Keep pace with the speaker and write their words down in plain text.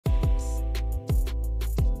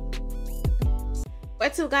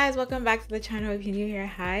What's up, guys? Welcome back to the channel. If you're new here,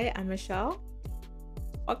 hi, I'm Michelle.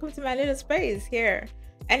 Welcome to my little space here.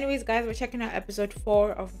 Anyways, guys, we're checking out episode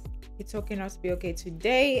 4 of It's Okay Not to Be Okay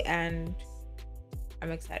today, and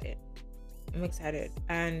I'm excited.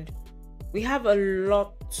 And we have a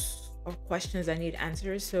lot of questions that need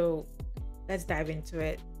answers, so let's dive into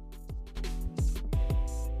it.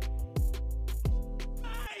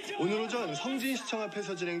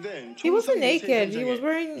 He wasn't naked. He was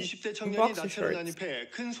wearing 20대 청년이 나세로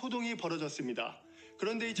난입해 큰 소동이 벌어졌습니다.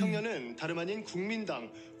 그런데 이 청년은 다름 아닌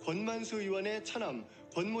국민당 권만수 의원의 차남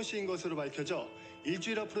권모 씨인 것으로 밝혀져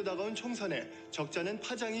일주일 앞으로 다가온 총선에 적잖은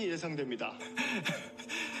파장이 예상됩니다.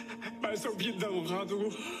 말썽 핀다고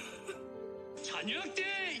가두고 잔여학대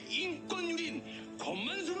인권유린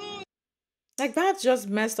권만수는 Like, that's just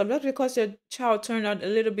messed up. That's because your child turned out a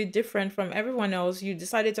little bit different from everyone else. You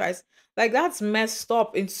decided to like, that's messed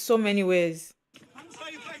up in so many ways.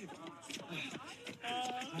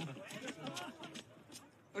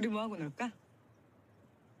 우리 뭐 하고 놀까?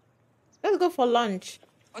 Let's go for lunch.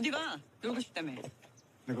 어디 가? 놀고 싶다며.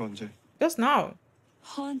 내가 언제? Just now.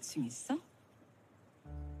 허언증 있어?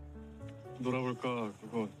 놀아볼까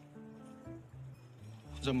그거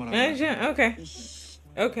혼잣말 하는 Okay.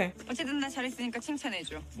 Okay. 어쨌든 나 잘했으니까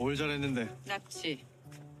칭찬해줘. 뭘 잘했는데? 납치.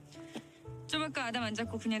 좀 아까 아담 안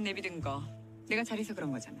잡고 그냥 내비둔 거. 내가 잘해서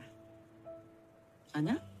그런 거잖아.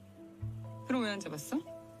 아냐? 그럼 왜 안 잡았어?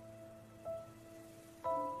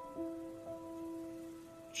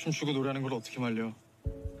 춤추고 노래하는 걸 어떻게 말려?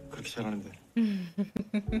 그렇게 잘하는데.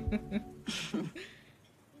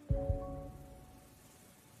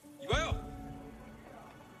 이봐요.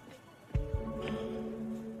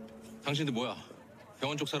 당신들 뭐야?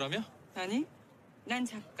 병원 쪽 사람이야? 아니, 난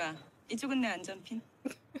작가. 이쪽은 내 안전핀.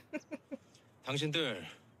 당신들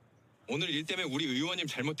오늘 일 때문에 우리 의원님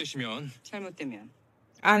잘못되시면 잘못되면.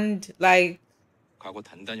 And like, 각오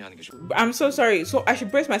단단히 하는 게 좋아. I'm so sorry. So I should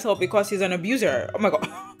brace myself because he's an abuser. Oh my god.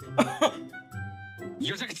 이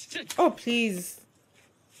여자가 진짜. Oh please.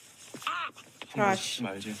 Trash.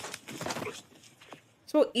 말지.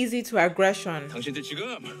 So easy to aggression. 당신들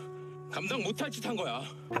지금 감당 못할 짓 한 거야.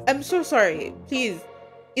 I'm so sorry. Please.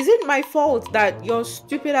 Is it my fault that your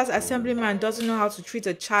stupid ass assemblyman doesn't know how to treat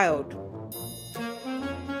a child?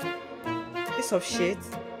 Piece of shit.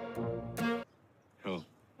 형.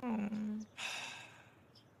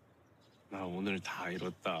 나 오늘 다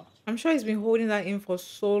잃었다. I'm sure he's been holding that in for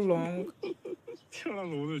so long. 태어난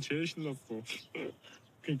오늘 제일 신났어.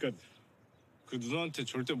 그러니까 그 누나한테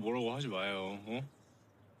절대 뭐라고 하지 마요. 어?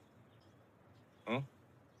 어?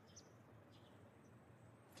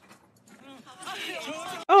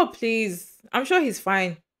 Oh please. I'm sure he's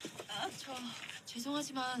fine. 저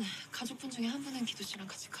죄송하지만 가족분 중에 한 분은 기도 씨랑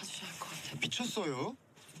같이 가주셔야 할 것 같아요. 미쳤어요?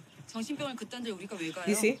 정신병을 그딴 데 우리가 왜 가요?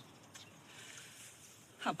 You see?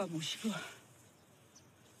 아빠 모시고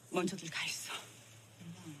먼저들 가 있어.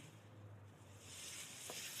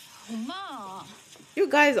 엄마. You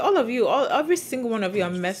guys, all of you, every single one of you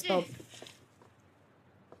are messed up.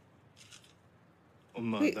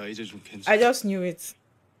 엄마, Wait. 나 이제 좀 괜찮아. I just knew it.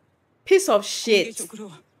 Piece of shit.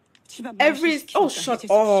 Every shut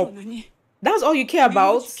up. That's all you care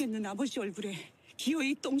about.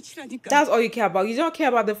 That's all you care about. You don't care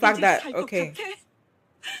about the fact that okay.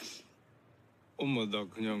 엄마, 나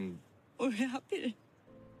그냥 왜 하필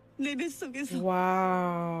내 뱃속에서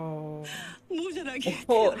Wow. 모자라게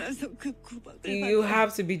Oh. 태어나서 그 구박을 You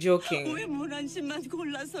have to be joking. 왜 문안심만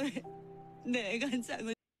골라서 해? 내가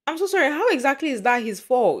장을 I'm so sorry. How exactly is that his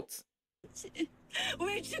fault?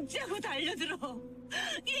 왜 죽자고 달려들어?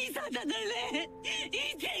 이 사단을 내!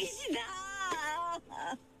 이 대신아!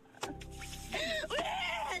 왜?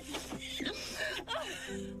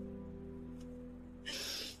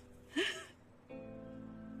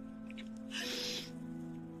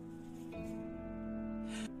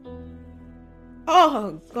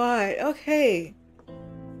 Oh God. Okay.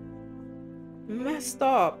 Messed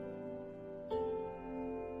up.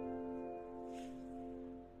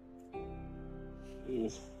 오,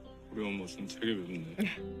 우리 엄마 손 되게 맵네.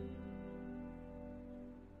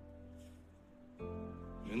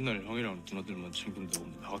 맨날 형이랑 누나들만 챙긴다고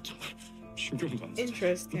나 같은 거 신경도 안 써.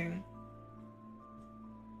 Interesting.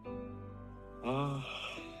 아,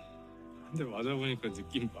 한 대 맞아보니까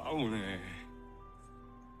느낌 막 오네.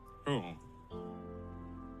 형,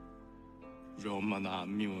 우리 엄마 나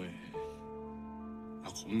안 미워해. 나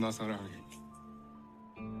겁나 사랑해.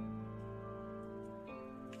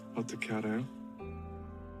 어떻게 알아요?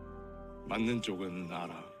 맞는 쪽은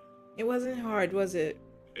알아. It wasn't hard, was it?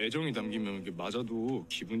 애정이 담기면 이게 맞아도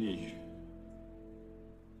기분이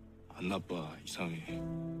안 나빠, 이상해.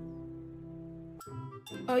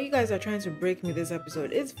 Oh, you guys are trying to break me this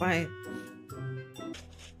episode. It's fine.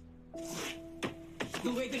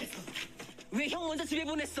 너 왜 그랬어? 왜 형 먼저 집에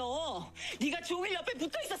보냈어? 네가 종일 옆에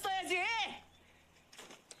붙어 있었어야지.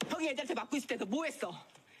 형이 애들한테 맞고 있을 때도 뭐 했어?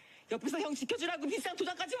 옆에서 형 지켜주라고 비싼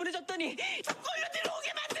도장까지 보내줬더니 걸려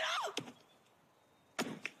들어오게 만들어!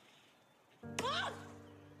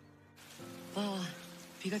 와,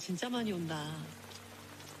 비가 진짜 많이 온다.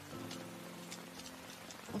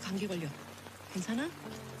 감기 걸려. 괜찮아?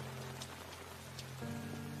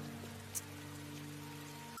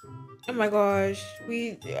 Oh my gosh,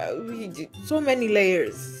 we so many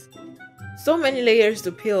layers. So many layers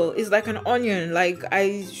to peel. It's like an onion. Like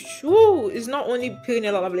it's not only peeling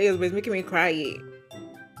a lot of layers, but it's making me cry.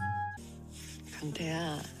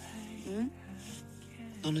 강태야, 응?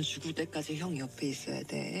 너는 죽을 때까지 형 옆에 있어야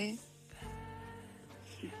돼.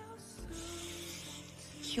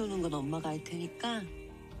 키우는 건 엄마가 할 테니까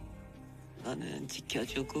너는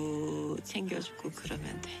지켜주고 챙겨주고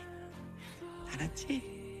그러면 돼.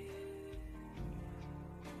 알았지?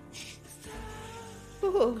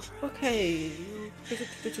 Oh, okay.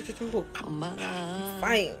 엄마가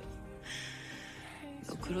Fine.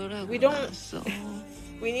 너 그러라고 We don't- 나왔어.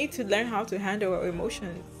 We need to learn how to handle our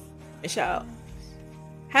emotions. Michelle,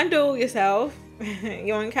 handle yourself.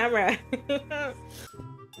 You're on camera.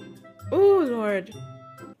 Oh Lord.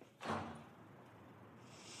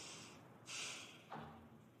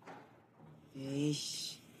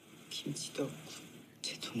 에이씨, 김치도 없고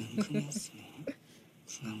제 돈은 은근히 쓰네.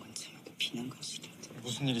 궁한 건 참고 비난 건 싫은데.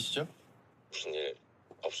 무슨 일이시죠? 무슨 일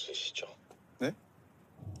없으시죠? 네?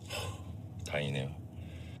 다행이네요.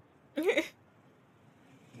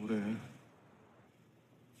 뭐래?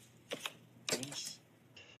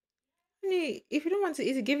 Honey, if you don't want to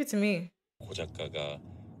eat it, give it to me. 고 작가가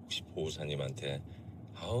혹시 보호사님한테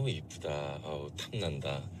아우 이쁘다, 아우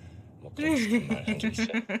탐난다, 뭐 그런 비슷한 말 한 적 있어요?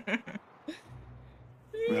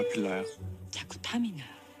 왜 하필 나야? 자꾸 탐이 나.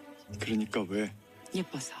 그러니까 왜?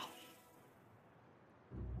 예뻐서.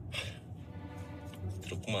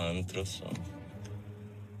 들었구만, 들었어.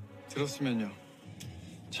 들었으면요.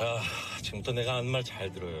 자, 지금부터 내가 하는 말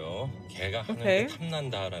잘 들어요. 걔가 하는 오케이. 게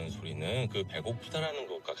탐난다라는 소리는 그 배고프다라는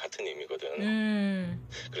것과 같은 의미거든.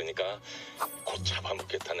 그러니까 곧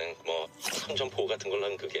잡아먹겠다는 뭐 선전포고 같은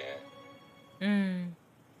걸로 그게.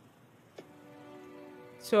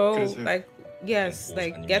 So, 그래서요? like, yes,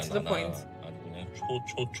 like, get to the point. 아주 그냥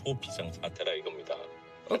초 비상 사태라 이겁니다.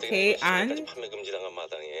 Okay, 까지 and 판매 금지당한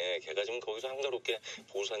마당에 걔가 지금 거기서 한가롭게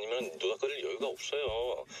보호사님이랑 노닥거릴 여유가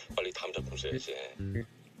없어요. 빨리 다음 작품 써야지.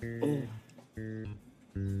 오.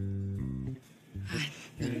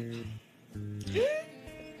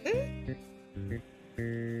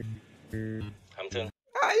 아무튼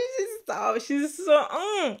she's so, she's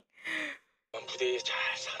so, 부디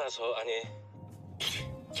잘 살아서 아니 부디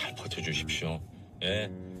잘 버텨주십시오. 예,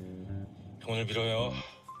 형을 빌어요.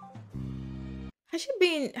 Has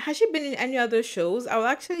she been in any other shows? I would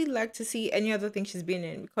actually like to see any other thing she's been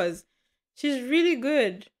in because she's really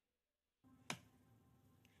good.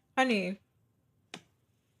 Honey,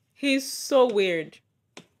 he's so weird.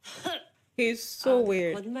 He's so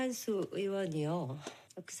weird. 권만수 의원이요.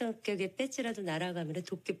 그 성격에 배지라도 날아가면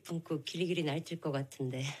독기 품고 길이길이 날뛸 것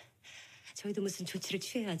같은데 저희도 무슨 조치를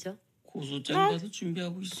취해야죠. 고소장 받아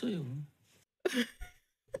준비하고 있어요.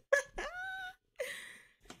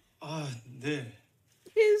 아, 네.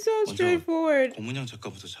 He's so 먼저 straightforward. 고문영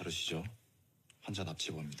작가부터 자르시죠. 환자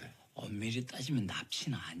납치범인데. 엄밀히 따지면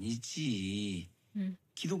납치는 아니지.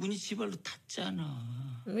 기도군이 지발로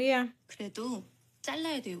탔잖아. Yeah. 그래도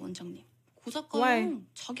잘라야 돼요, 원장님. 고 Why? 작가요.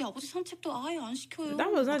 자기 아버지 산책도 아예 안 시켜요.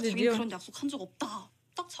 That was not the 자기는 deal. 그런 약속 한 적 없다.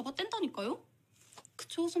 딱 잡아 뗀다니까요.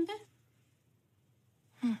 그쵸, 선배?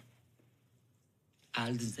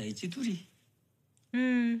 알던 사이지 둘이.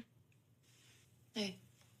 네.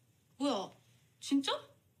 뭐야, 진짜?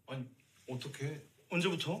 아니, 어떻게?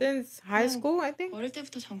 언제부터? Since high school, I think. 어릴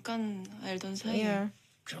때부터 잠깐 알던 사이. Yeah.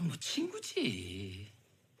 그럼 뭐 친구지.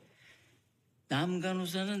 남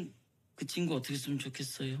간호사는 그 친구 어떻게 했으면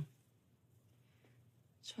좋겠어요?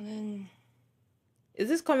 저는 Is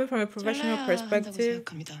this coming from a professional 잘라야 한다고 perspective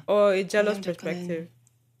생각합니다. or a jealous 문yeong 작가는 perspective?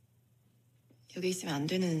 여기 있으면 안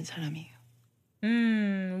되는 사람이에요.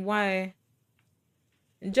 Why?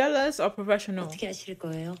 Jealous or professional? 어떻게 하실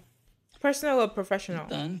거예요? Personal or professional?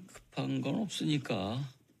 일단 급한 건 없으니까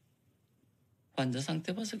환자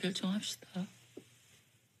상태 봐서 결정합시다.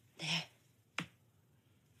 네.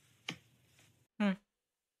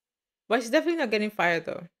 But she's definitely not getting fired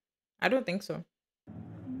though. I don't think so.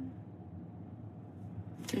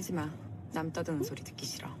 들지 마. 남 떠드는 소리 듣기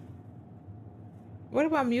싫어. What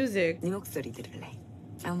about music? 네 목소리 들을래.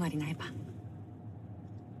 아무 말이나 해봐.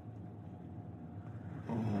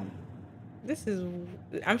 This is.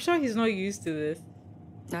 I'm sure he's not used to this.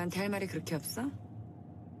 나한테 할 말이 그렇게 없어?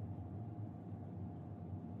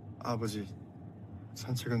 아버지,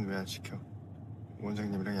 산책은 왜 안 시켜?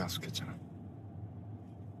 원장님이랑 약속했잖아.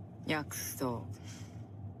 약속.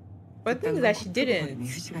 But I think that she didn't.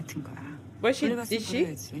 휴지 같은 거야. But she did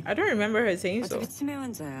she? I don't remember her saying so. 어차피 치매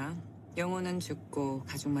환자야. 영혼은 죽고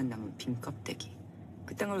가족만 남은 빈 껍데기.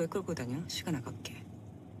 그딴 걸 왜 끌고 다녀? 시간 아깝게.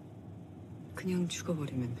 그냥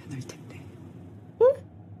죽어버리면 편할 텐데.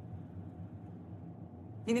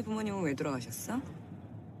 니네 부모님은 왜 돌아가셨어?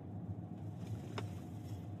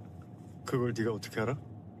 그걸 네가 어떻게 알아?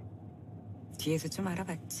 뒤에서 좀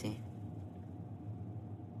알아봤지.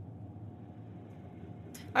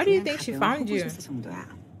 How do you think she found you?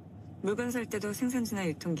 정도야. 물건 살 때도 생산지나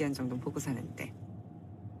유통기한 정도 보고 사는데.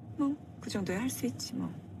 뭐 그 정도야 할 수 있지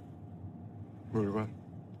뭐. 물건?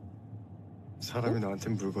 사람이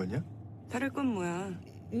너한테 물건이야? 다를 건 뭐야.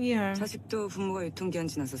 Yeah. 자식도 부모가 유통기한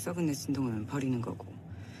지나서 썩은 내 진동은 버리는 거고.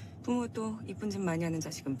 부모도 이쁜 짓 많이 하는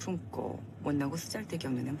자식은 품고 못나고 쓰잘데기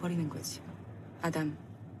없는 애는 버리는 거지. 아담,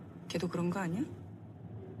 걔도 그런 거 아니야?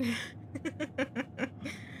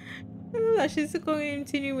 She's going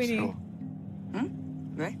teeny weeny. 세워.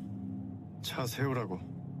 응? 왜? 차 세우라고.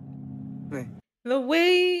 왜? The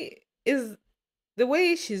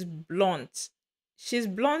way she's blunt. She's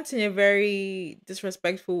blunt in a very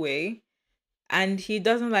disrespectful way, and he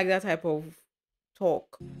doesn't like that type of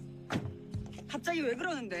talk. 갑자기 왜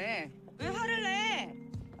그러는데? 왜 화를 내?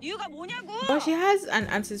 이유가 뭐냐고? But she has an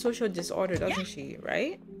antisocial disorder, doesn't she?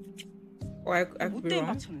 Right? Or I could be 못 wrong.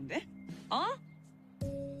 맞췄는데? 어?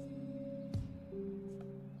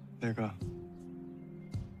 내가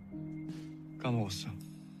까먹었어.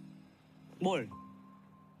 뭘?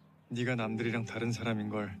 네가 남들이랑 다른 사람인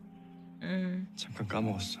걸 잠깐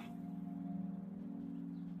까먹었어.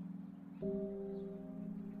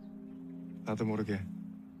 나도 모르게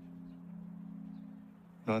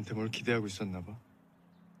너한테 뭘 기대하고 있었나 봐.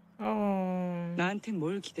 나한테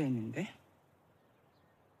뭘 기대했는데?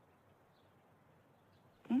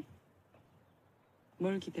 응?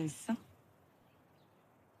 뭘 기대했어?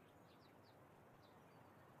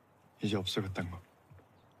 이제 없어졌단 거.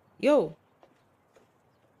 Yo.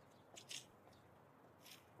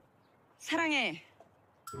 사랑해.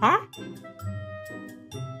 Huh?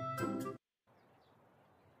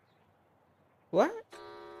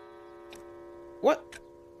 What?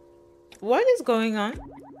 What is going on?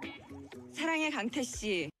 사랑해 강태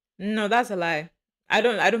씨. No, that's a lie. I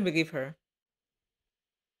don't believe her.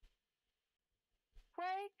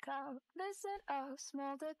 Wake up, listen up,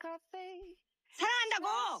 smell the coffee.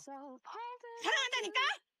 사랑한다고. 사랑한다니까?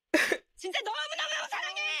 진짜 너무너무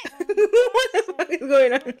사랑해. What the fuck is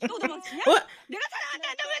going on? 또 도망치냐? What? 내가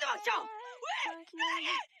사랑한다는데 왜 도망쳐? 왜? 사랑해.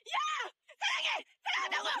 야! 사랑해.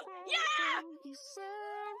 사랑한다고. 야!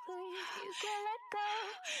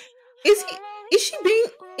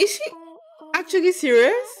 Is she actually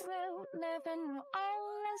serious?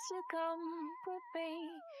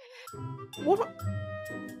 What?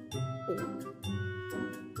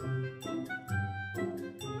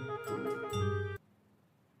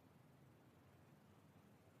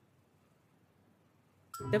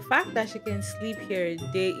 The fact that she can sleep here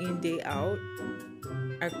day in, day out,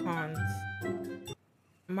 I can't.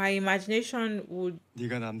 My imagination would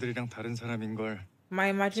네가 남들이랑 다른 사람인 걸 my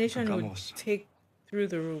imagination would 까먹었어. take through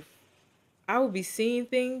the roof. I would be seeing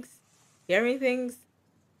things, hearing things.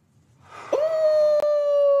 Oh,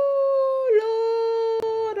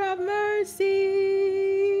 Lord have mercy.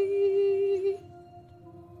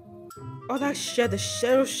 Oh, that shit, the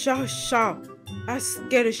shit. That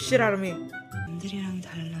scared the shit out of me. 남들이랑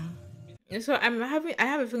달라. So I have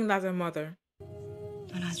a feeling that's her mother.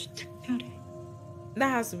 넌 아주 특별해. That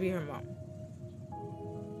has to be her mom.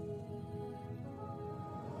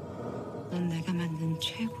 넌 내가 만든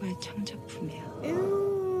최고의 창작품이야.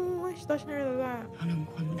 Ew, why is she touching her like that? 너는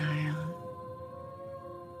곧 나야.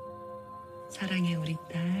 사랑해 우리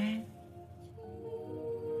딸.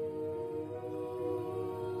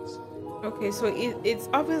 Okay, so it's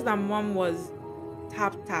obvious that mom was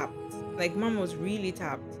tapped. Like mom was really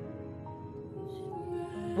tapped.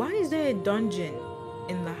 Why is there a dungeon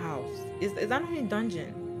in the house? Is that not a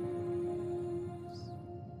dungeon?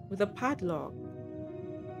 With a padlock.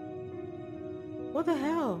 What the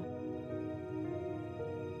hell?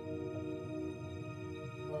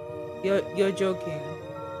 You're joking.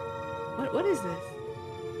 What is this?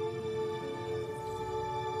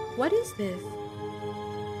 What is this?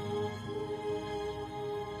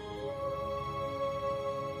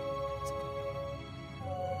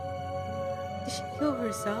 Did she kill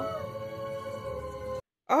herself?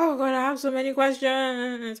 Oh god, I have so many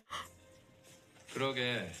questions.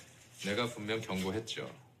 그러게 내가 분명 경고했죠.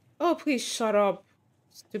 Oh, please shut up.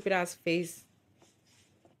 Stupid ass face.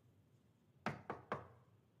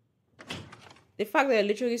 The fact that they're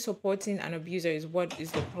literally supporting an abuser is what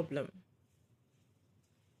is the problem.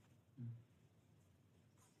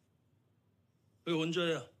 왜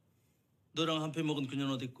혼자야? 너랑 한 패 먹은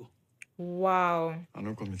그녀는 어디 있고? Wow. 안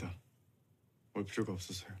올 겁니다. 올 필요가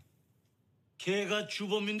없어서요. 걔가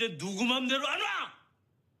주범인데 누구 맘대로 안 와?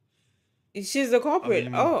 She's the culprit.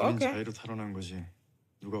 왜냐면 Oh, 본인 okay. 자의로 탈환한 거지.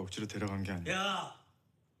 누가 억지로 데려간 게 아니야. 야,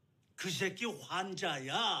 그 새끼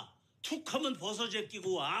환자야. 툭하면 버섯에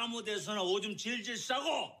끼고 아무 데서나 오줌 질질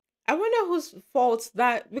싸고. I wonder whose fault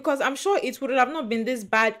that, because I'm sure it would have not been this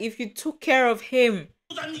bad if you took care of him.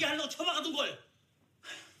 또 다니게 하려고 처박아둔 걸.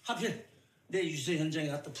 하필 내 유세 현장에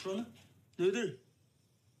갖다 풀어놔? 너희들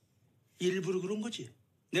일부러 그런 거지?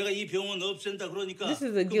 내가 이 병원 없앤다 그러니까 This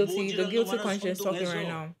is the guilty conscience talking right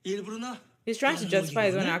now. 일부러 나? He's trying to justify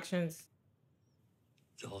his own actions.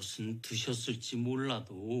 엿은 드셨을지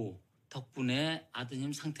몰라도 덕분에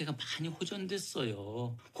아드님 상태가 많이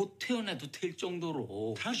호전됐어요. 곧 퇴원해도 될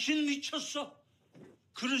정도로. 당신 미쳤어?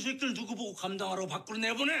 그런 새끼를 누구 보고 감당하라고 밖으로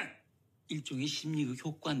내보내? 일종의 심리극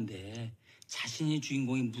효과인데 자신이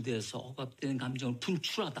주인공인 무대에서 억압되는 감정을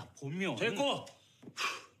분출하다 보면 됐고!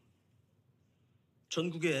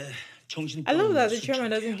 전국에 정신병원 I love that the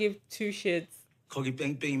chairman doesn't give two shits. 거기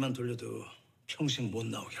뺑뺑이만 돌려도 평생 못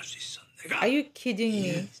나오게 할 수 있어. 내가 Are you kidding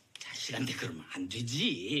me? 자식한테 그러면 안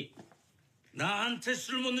되지. 나한테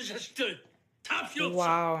쓸모없는 자식들 다 필요 없어.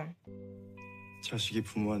 Wow. 자식이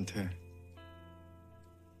부모한테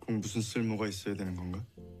꼭 무슨 쓸모가 있어야 되는 건가?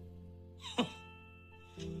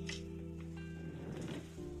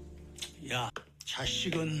 야,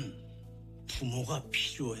 자식은 부모가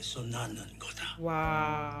필요해서 낳는 거다.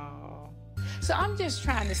 Wow. So I'm just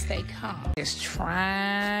trying to stay calm. Just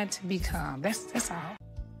trying to be calm. That's all.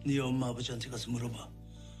 네 엄마 아버지한테 가서 물어봐.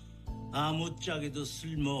 아무짝에도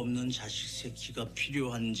쓸모없는 자식 새끼가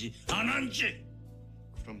필요한지 안 한지.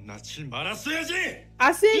 그럼 낳질 말았어야지.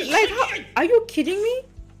 I see, like, how, are you kidding me?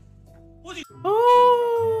 어디?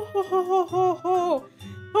 Oh, ho, ho, ho, ho, ho.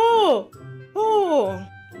 Oh, oh,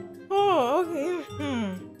 oh, okay.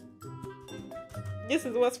 This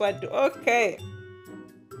is what I do. Okay.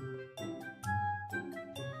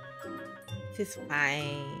 It is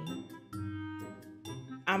fine.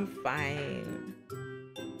 I'm fine.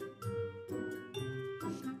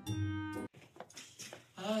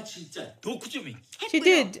 아 진짜 도쿠 좀 She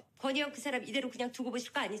did. 권희영 그 사람 이대로 그냥 두고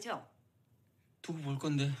보실 거 아니죠? 두고 볼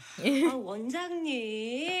건데. 아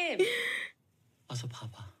원장님. 와서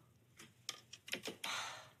봐봐.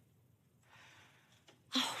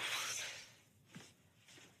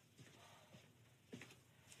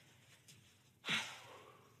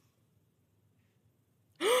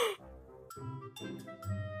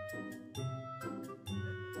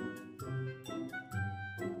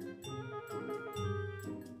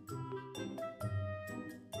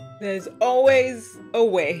 There's always a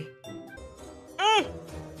way.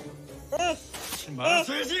 낳질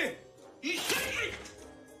말았어야지. 이 새끼.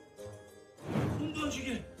 돈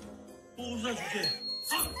던지게. 뭐 사줄게.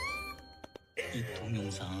 이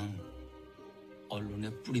동영상 언론에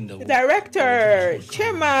뿌린다고. Director,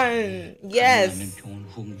 chairman, yes. 병원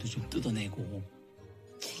후원도 좀 뜯어내고.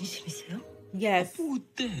 진심이세요? Yes. 뭐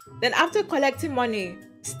어때? Then after collecting money,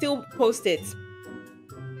 still post it.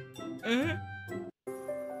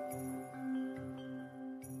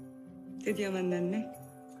 드디어 만났네.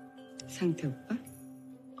 상태 오빠?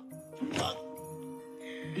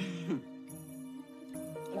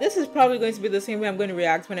 This is probably going to be the same way I'm going to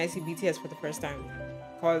react when I see BTS for the first time.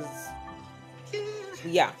 Cause,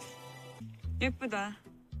 yeah. 예쁘다.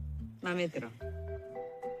 마음에 들어.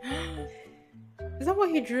 Is that what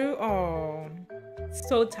he drew? Oh,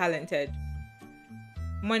 so talented.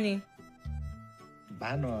 Money.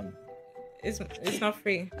 10,000원. It's not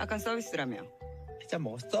free. 아까 서비스라며. 피자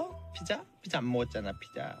먹었어? 피자? 피자 안 먹었잖아,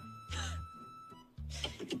 피자.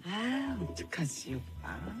 아, 어떡하지,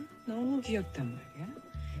 오빠? 너무 귀엽단 말이야.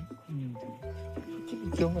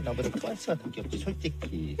 솔직히 귀여운 건 나보다 뻔스가 더 귀엽지,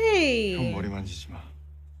 솔직히. Hey. 형 머리 만지지 마.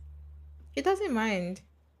 He doesn't mind.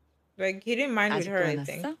 Like, he didn't mind with 아직도 her, 안 I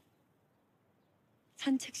think. 왔어?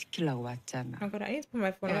 산책시키려고 왔잖아. Oh god, I need to put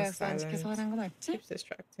my phone 내가 on 여기서 안 시켜서 silent. 화난 거 맞지? Keeps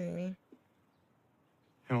distracting me.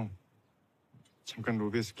 형, 잠깐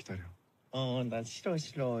로비에서 기다려. 난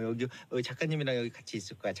싫어. 여기 작가님이랑 여기 같이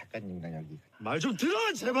있을 거야, 작가님이랑 여기. 말 좀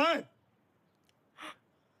들어, 제발.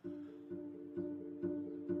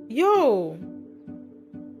 Yo,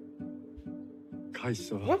 가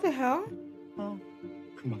있어. what the hell?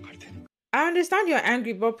 금방 갈 테니까. I understand you're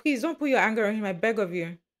angry, but please don't put your anger on him. I beg of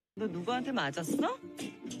you. 너 누구한테 맞았어?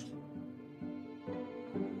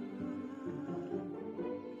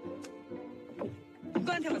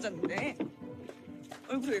 누구한테 맞았는데?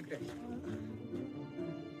 얼굴 왜 그래?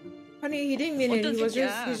 Honey, he didn't mean it. 어떤 He's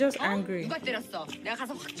just 새끼야? angry. 누가 때렸어? 내가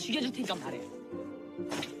가서 확 죽여줄 테니까 말해.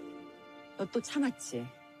 너 또 참았지?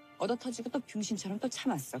 얻어 터지고 또 병신처럼 또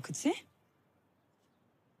참았어, 그치?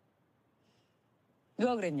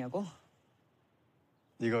 누가 그랬냐고?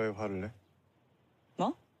 네가 왜 화를 내?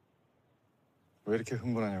 뭐? 왜 이렇게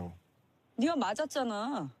흥분하냐고. 네가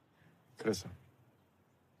맞았잖아. 그래서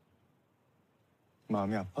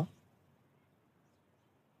마음이 아파?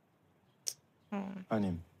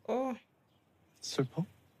 아님 슬퍼?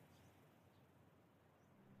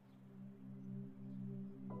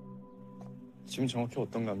 지금 정확히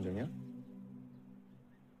어떤 감정이야?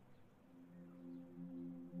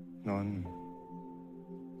 넌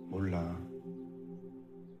몰라.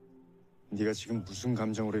 네가 지금 무슨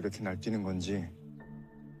감정으로 이렇게 날뛰는 건지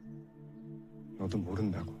너도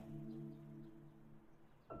모른다고.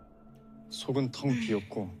 속은 텅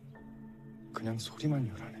비었고 그냥 소리만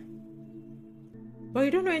요란해. But you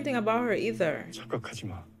don't know anything about her either. 착각하지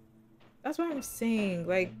마. That's what I'm saying.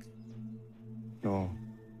 Like, 너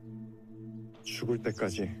죽을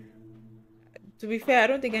때까지 to be fair, I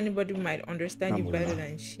don't think anybody might understand you 난 better 몰라.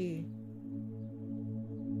 than she.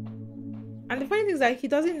 And the funny thing is that he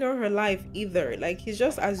doesn't know her life either. Like, he's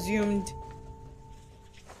just assumed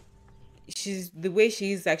she's the way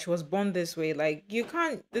she is, like she was born this way. Like, you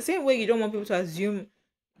can't, the same way you don't want people to assume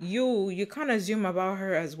you can't assume about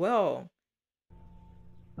her as well.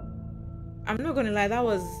 I'm not gonna lie, that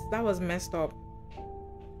was messed up.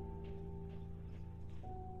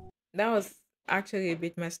 That was actually a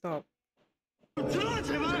bit messed up.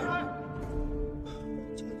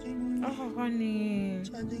 Oh, honey.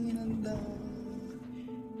 짜증이 난다.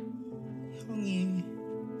 형이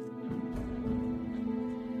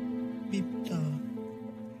밉다.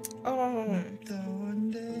 Oh, 밉다.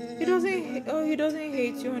 안돼. he doesn't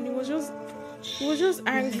hate you, honey. He was just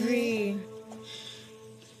angry.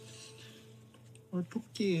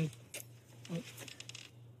 어떡해.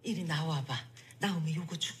 이리 나와봐. 나오면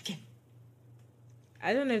요거 줄게.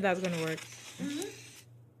 I don't know if that's gonna work.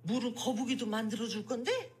 무릎 거북이도 만들어 줄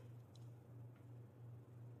건데?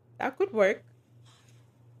 That could work.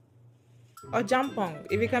 Or jampong.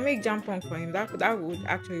 If you can make jampong for him, that would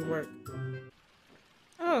actually work.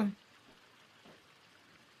 Oh.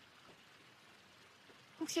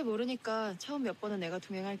 혹시 모르니까 처음 몇 번은 내가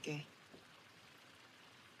동행할게.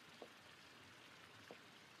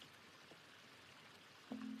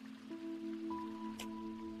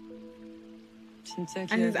 진짜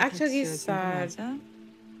And it's actually sad.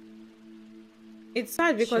 It's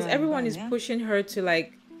sad because everyone is pushing her to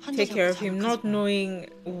like take care of him, not knowing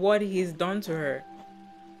what he's done to her.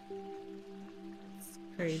 It's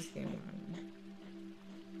crazy, man.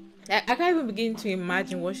 I can't even begin to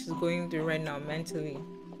imagine what she's going through right now mentally.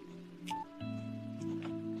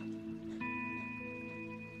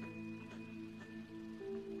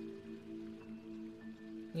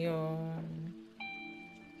 Yo.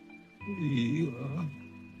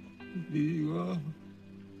 네가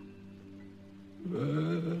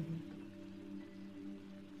왜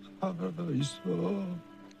살아있어?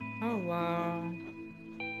 Oh wow.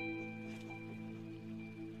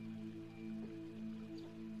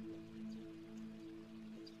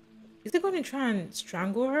 Is he going to try and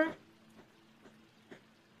strangle her?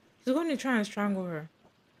 He's going to try and strangle her.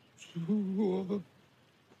 죽어.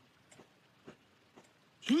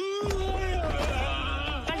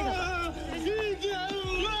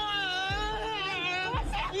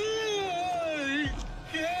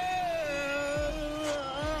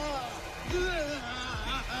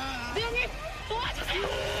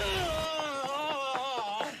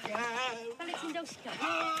 빨리 진정시켜.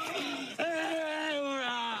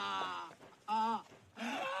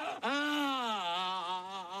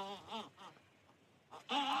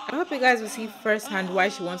 I hope you guys will see firsthand why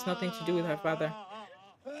she wants nothing to do with her father.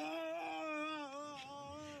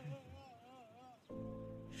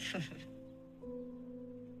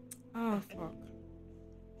 Oh, fuck.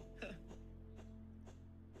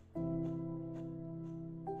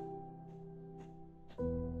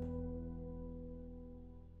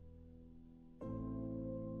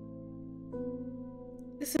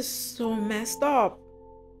 This is so messed up.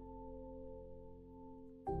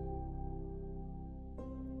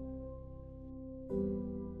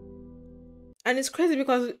 And it's crazy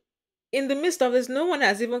because in the midst of this, no one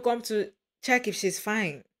has even come to check if she's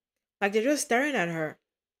fine. Like, they're just staring at her.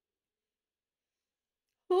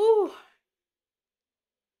 Ooh.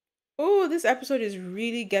 Oh, this episode is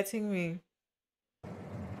really getting me.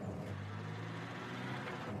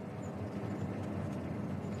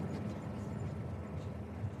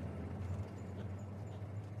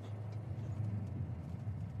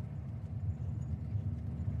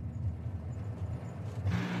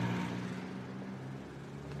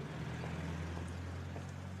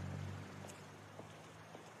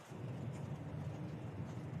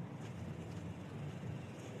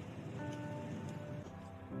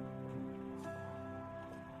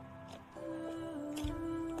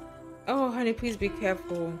 Oh, honey, please be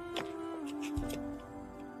careful.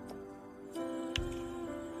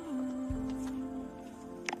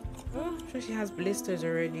 Oh, I'm sure she has blisters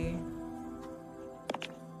already.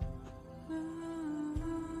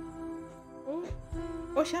 Oh,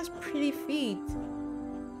 oh, she has pretty feet.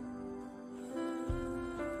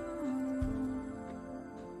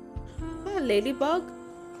 Oh, a ladybug.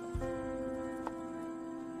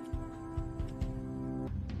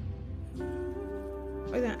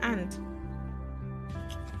 Oh, it's an ant.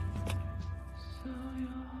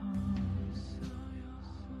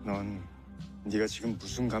 넌 네가 지금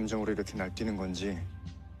무슨 감정으로 이렇게 날뛰는 건지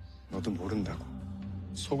너도 모른다고.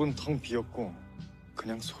 속은 텅 비었고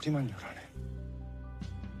그냥 소리만 요란해.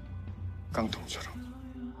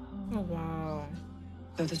 깡통처럼. Oh wow.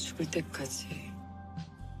 너도 죽을 때까지.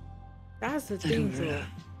 That's the thing, though.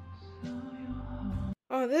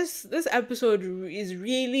 Oh, this episode is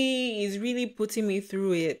really putting me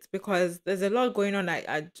through it because there's a lot going on.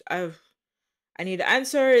 I need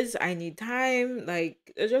answers. I need time.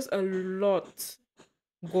 Like there's just a lot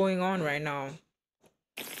going on right now.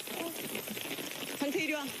 강태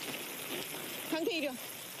이리 와. 강태 이리 와.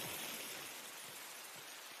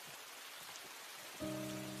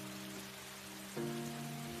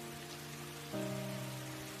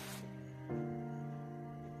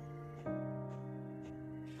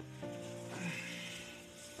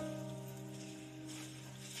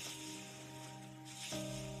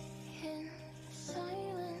 In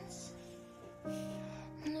silence,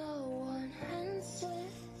 no one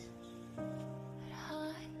answers.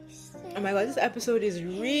 Oh my god, this episode is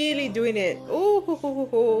really doing it.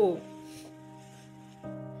 Oh,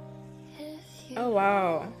 oh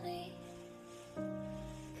wow.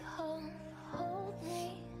 Come hold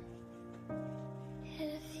me.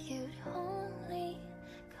 If you'd only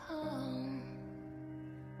come.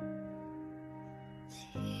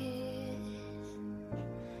 Tears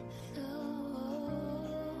flow.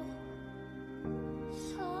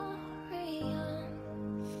 Sorry, I'm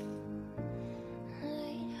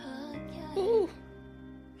late again. Ooh.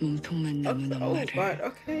 몸통만 남은 Oh 엄마를 god,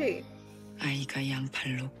 okay. 아이가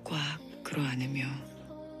양팔로 꽉 끌어안으며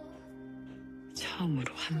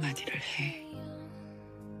처음으로 한마디를 해.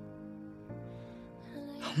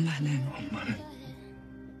 엄마는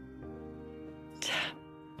참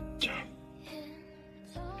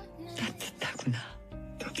따뜻하구나.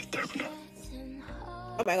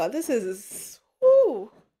 Oh my god, this is woo.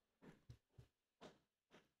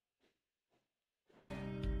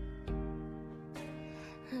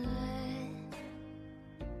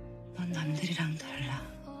 넌 남들이랑 달라.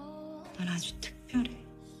 넌 아주 특별해.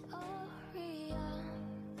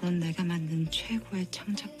 넌 내가 만든 최고의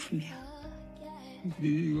창작품이야.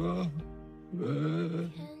 네가 왜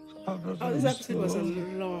Oh, this episode was a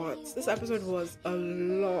lot. This episode was a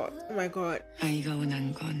lot. Oh my god. 아이가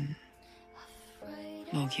원한 건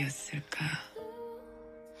먹이였을까?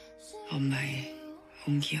 엄마의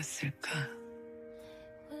온기였을까?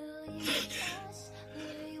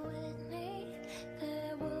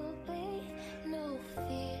 There will be no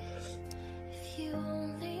fears if you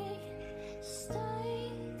only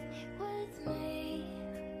stay with me.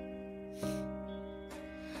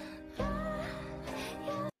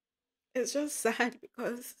 It's just sad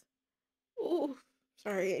because, oh,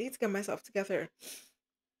 sorry, I need to get myself together.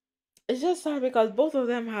 It's just sad because both of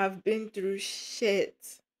them have been through shit.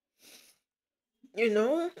 You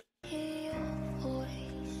know? Hear your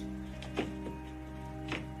voice.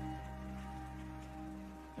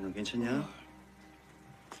 너 괜찮냐?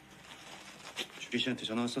 주리 씨한테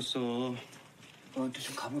전화 왔었어. 너한테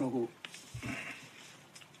좀 가보라고.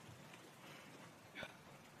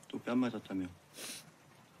 또 뺨 맞았다며.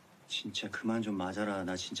 진짜 그만 좀 맞아라.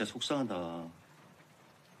 나 진짜 속상하다.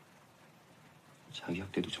 자기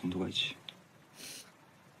학대도 정도가 있지.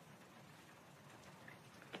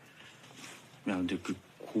 야, 근데 그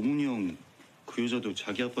고문이 그 여자도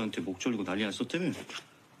자기 아빠한테 목 졸리고 난리 났었다며?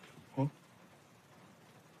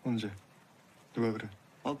 언제? 누가 그래?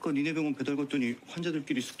 아까 니네 병원 배달 갔더니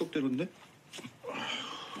환자들끼리 쑥덕대던데?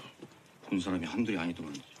 본 사람이 한둘이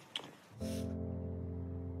아니더만.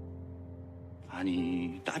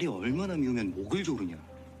 아니 딸이 얼마나 미우면 목을 조르냐.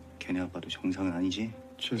 걔네 아빠도 정상은 아니지.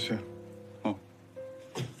 철수야.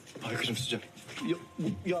 마이크 좀 쓰자.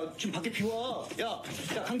 야, 지금 밖에 비 와. 야,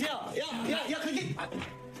 강태야. 야, 강태.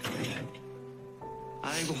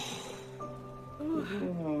 아이고.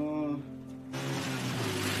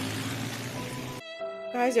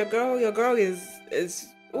 Guys, your girl is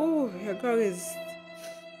your girl is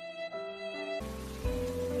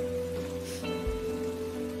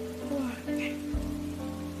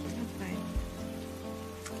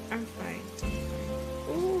I'm fine.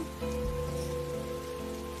 Ooh.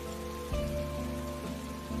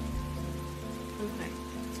 I'm fine.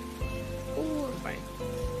 Ooh, I'm fine.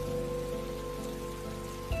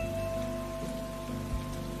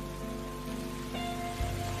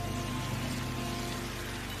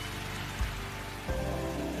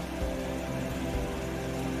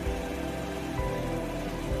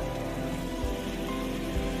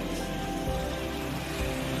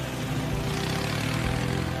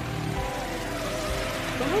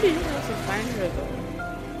 But how did you know to find her though?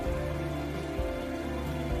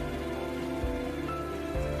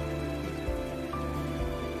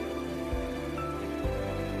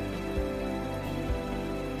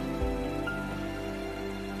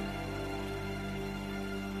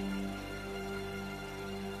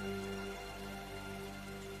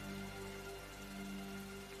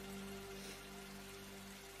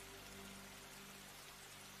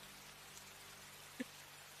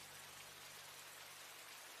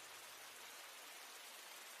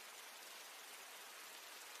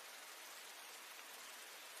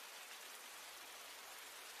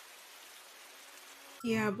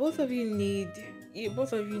 Yeah, both of you need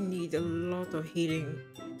a lot of healing.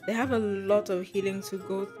 They have a lot of healing to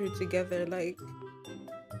go through together. Like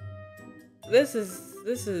this is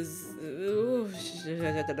ooh,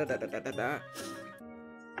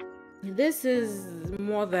 this is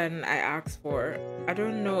more than I asked for. I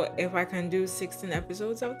don't know if I can do 16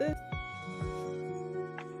 episodes of this.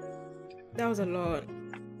 That was a lot.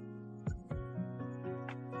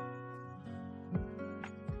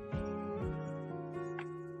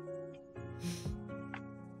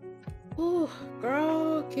 Ooh,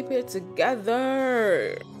 girl, keep it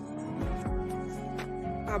together.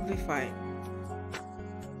 I'll be fine.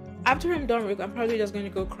 After I'm done, I'm probably just going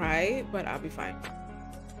to go cry, but I'll be fine.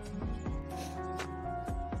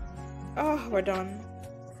 Oh, we're done.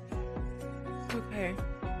 Okay.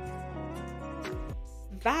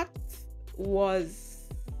 That was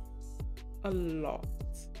a lot.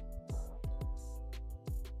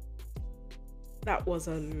 That was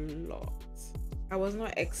a lot. I was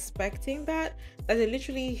not expecting that. That it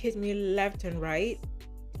literally hit me left and right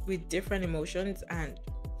with different emotions, and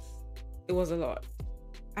it was a lot.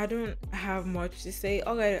 I don't have much to say.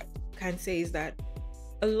 All I can say is that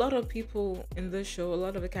a lot of people in this show, a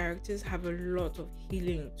lot of the characters have a lot of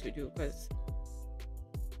healing to do because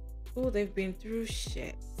they've been through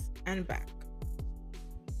shit and back.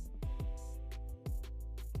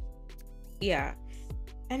 Yeah.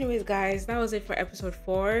 Anyways, guys, that was it for episode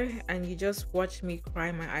 4, and you just watched me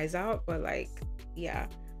cry my eyes out, but like, yeah.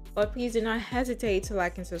 But please do not hesitate to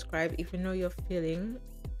like and subscribe if you know you're feeling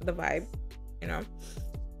the vibe, you know.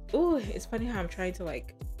 Ooh, it's funny how I'm trying to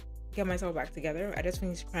like get myself back together. I just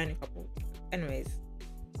finished crying a couple. Anyways,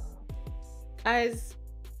 guys,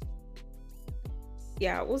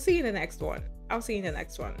 yeah, we'll see you in the next one. I'll see you in the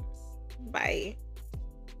next one. Bye.